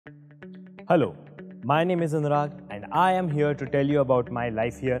Hello, my name is Anurag and I am here to tell you about my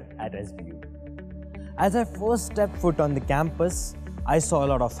life here at SBU. As I first stepped foot on the campus, I saw a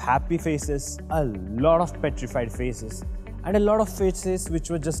lot of happy faces, a lot of petrified faces, and a lot of faces which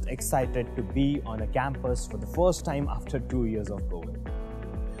were just excited to be on a campus for the first time after 2 years of COVID.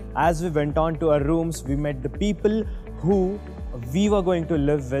 As we went on to our rooms, we met the people who we were going to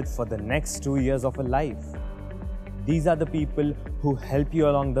live with for the next 2 years of our life. These are the people who help you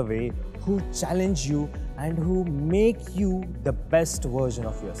along the way, who challenge you and who make you the best version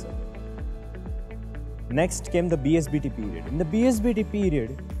of yourself. Next came the BSBT period. In the BSBT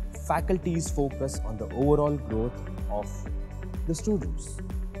period, faculties focus on the overall growth of the students.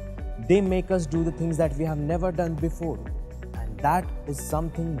 They make us do the things that we have never done before, and that is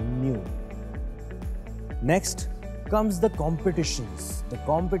something new. Next comes the competitions. The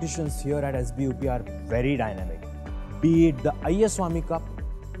competitions here at SBUP are very dynamic. Be it the Swami Cup,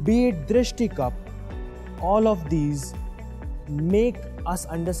 be it Drishti Cup, all of these make us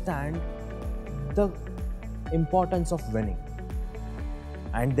understand the importance of winning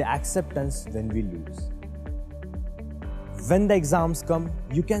and the acceptance when we lose. When the exams come,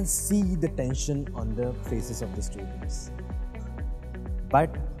 you can see the tension on the faces of the students.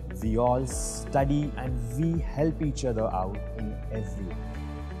 But we all study and we help each other out in every way.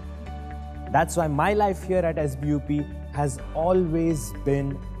 That's why my life here at SBUP has always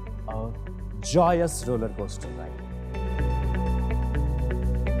been a joyous roller coaster ride.